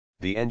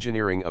The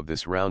engineering of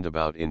this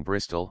roundabout in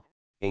Bristol,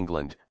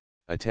 England,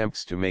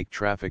 attempts to make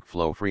traffic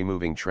flow free.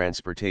 Moving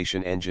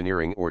transportation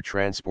engineering or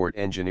transport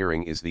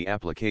engineering is the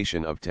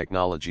application of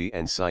technology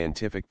and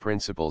scientific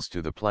principles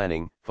to the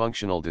planning,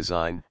 functional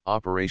design,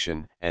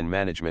 operation, and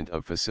management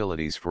of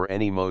facilities for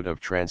any mode of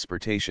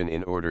transportation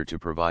in order to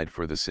provide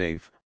for the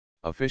safe,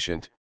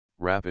 efficient,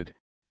 rapid,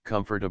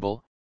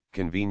 comfortable,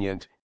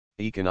 convenient,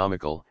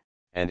 economical,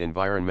 and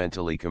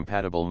environmentally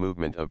compatible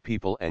movement of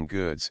people and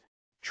goods.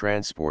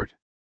 Transport.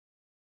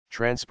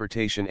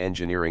 Transportation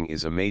engineering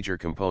is a major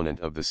component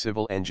of the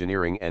civil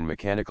engineering and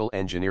mechanical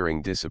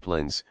engineering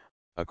disciplines,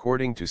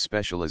 according to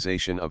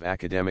specialization of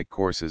academic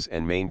courses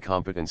and main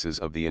competences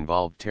of the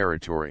involved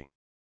territory.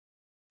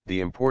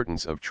 The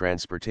importance of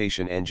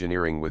transportation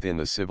engineering within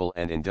the civil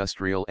and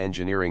industrial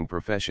engineering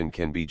profession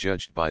can be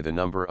judged by the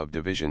number of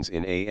divisions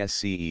in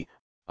ASCE,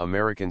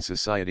 American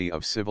Society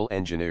of Civil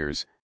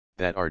Engineers,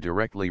 that are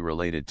directly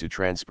related to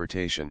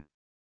transportation.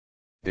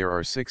 There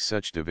are 6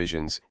 such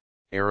divisions: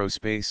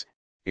 aerospace,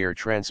 air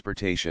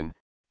transportation,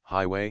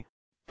 highway,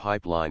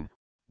 pipeline,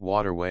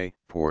 waterway,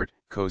 port,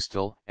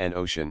 coastal and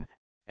ocean,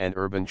 and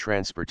urban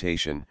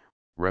transportation,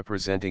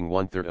 representing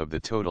 1/3 of the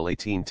total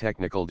 18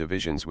 technical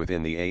divisions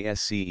within the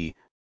ASCE,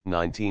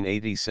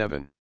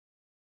 1987.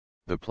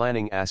 The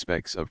planning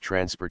aspects of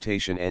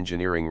transportation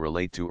engineering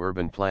relate to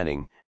urban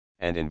planning,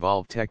 and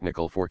involve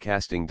technical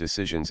forecasting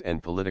decisions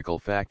and political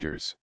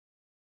factors.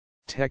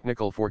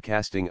 Technical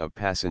forecasting of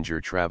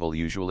passenger travel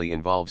usually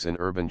involves an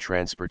urban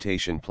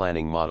transportation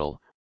planning model,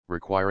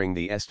 requiring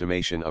the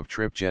estimation of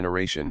trip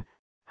generation,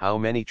 how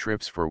many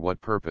trips for what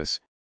purpose,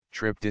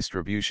 trip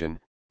distribution,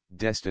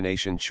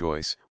 destination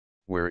choice,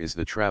 where is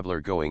the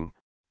traveler going,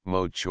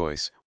 mode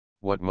choice,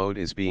 what mode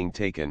is being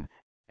taken,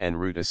 and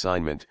route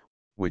assignment,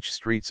 which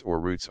streets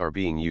or routes are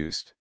being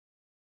used.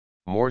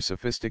 More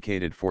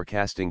sophisticated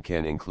forecasting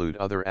can include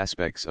other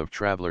aspects of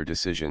traveler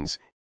decisions,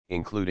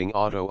 including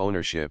auto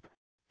ownership,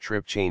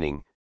 trip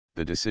chaining,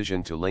 the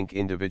decision to link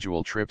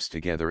individual trips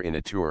together in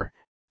a tour,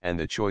 and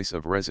the choice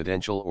of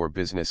residential or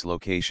business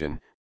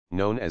location,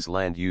 known as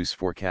land use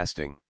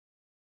forecasting.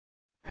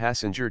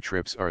 Passenger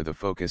trips are the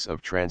focus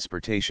of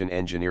transportation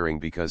engineering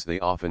because they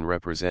often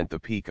represent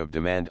the peak of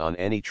demand on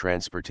any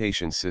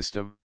transportation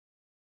system.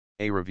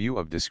 A review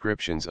of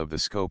descriptions of the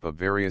scope of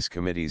various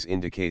committees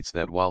indicates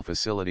that while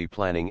facility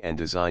planning and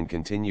design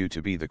continue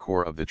to be the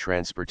core of the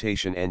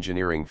transportation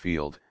engineering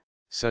field,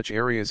 such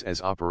areas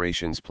as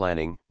operations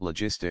planning,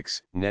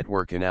 logistics,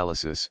 network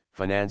analysis,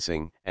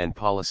 financing, and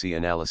policy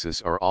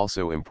analysis are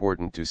also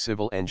important to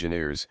civil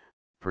engineers,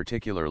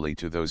 particularly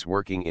to those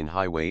working in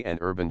highway and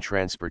urban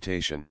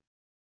transportation.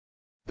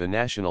 The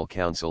National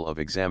Council of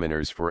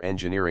Examiners for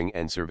Engineering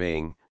and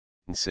Surveying,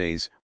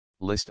 NCES,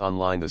 list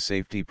online the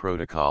safety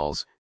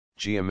protocols,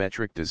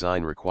 geometric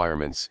design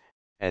requirements,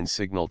 and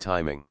signal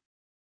timing.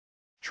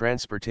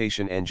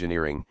 Transportation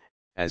engineering,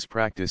 as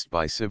practiced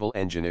by civil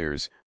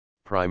engineers,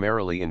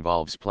 primarily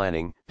involves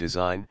planning,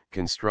 design,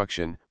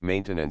 construction,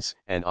 maintenance,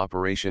 and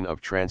operation of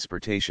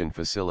transportation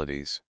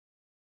facilities.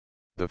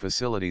 The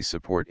facilities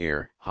support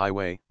air,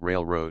 highway,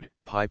 railroad,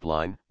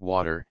 pipeline,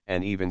 water,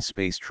 and even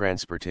space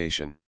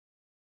transportation.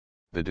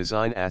 The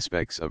design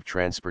aspects of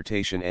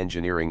transportation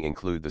engineering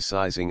include the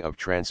sizing of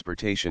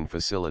transportation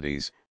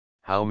facilities,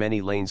 how many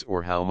lanes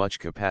or how much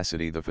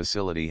capacity the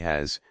facility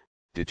has,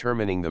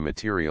 determining the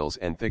materials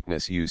and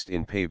thickness used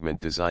in pavement,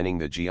 designing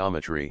the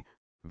geometry,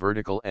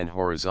 vertical and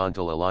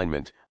horizontal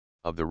alignment,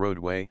 of the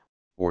roadway,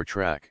 or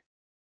track.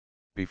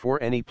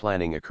 Before any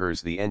planning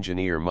occurs, the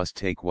engineer must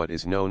take what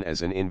is known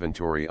as an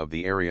inventory of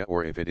the area,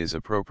 or if it is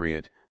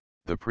appropriate,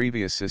 the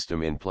previous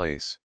system in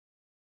place.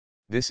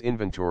 This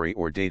inventory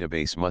or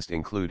database must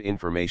include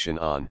information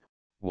on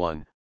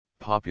 1.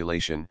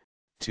 Population,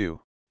 2.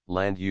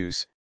 Land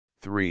use,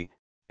 3.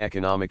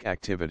 Economic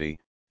activity,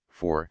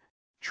 4.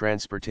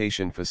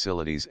 Transportation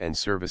facilities and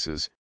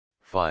services,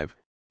 5.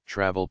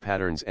 Travel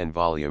patterns and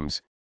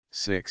volumes,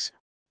 6.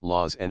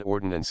 Laws and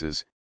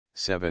ordinances,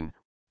 7.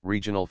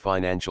 Regional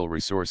financial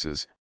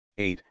resources,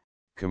 8.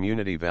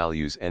 Community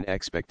values and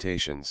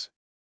expectations.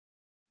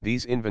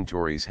 These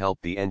inventories help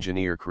the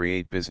engineer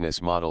create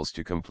business models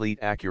to complete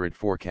accurate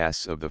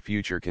forecasts of the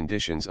future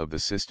conditions of the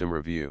system.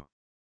 Review.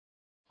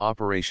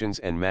 Operations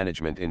and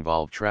management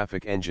involve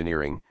traffic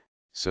engineering,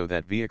 so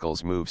that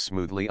vehicles move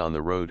smoothly on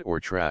the road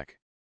or track.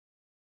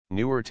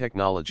 Newer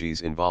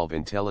technologies involve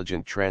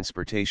intelligent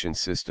transportation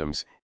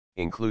systems,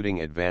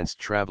 including advanced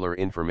traveler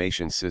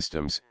information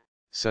systems,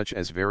 such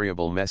as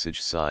variable message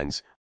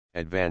signs,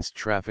 advanced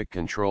traffic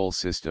control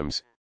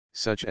systems,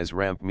 such as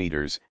ramp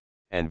meters,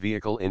 and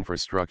vehicle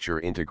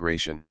infrastructure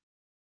integration.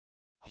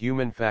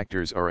 Human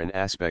factors are an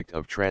aspect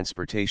of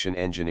transportation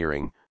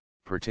engineering,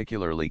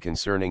 particularly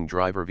concerning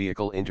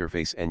driver-vehicle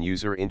interface and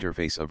user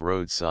interface of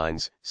road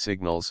signs,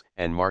 signals,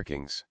 and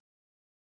markings.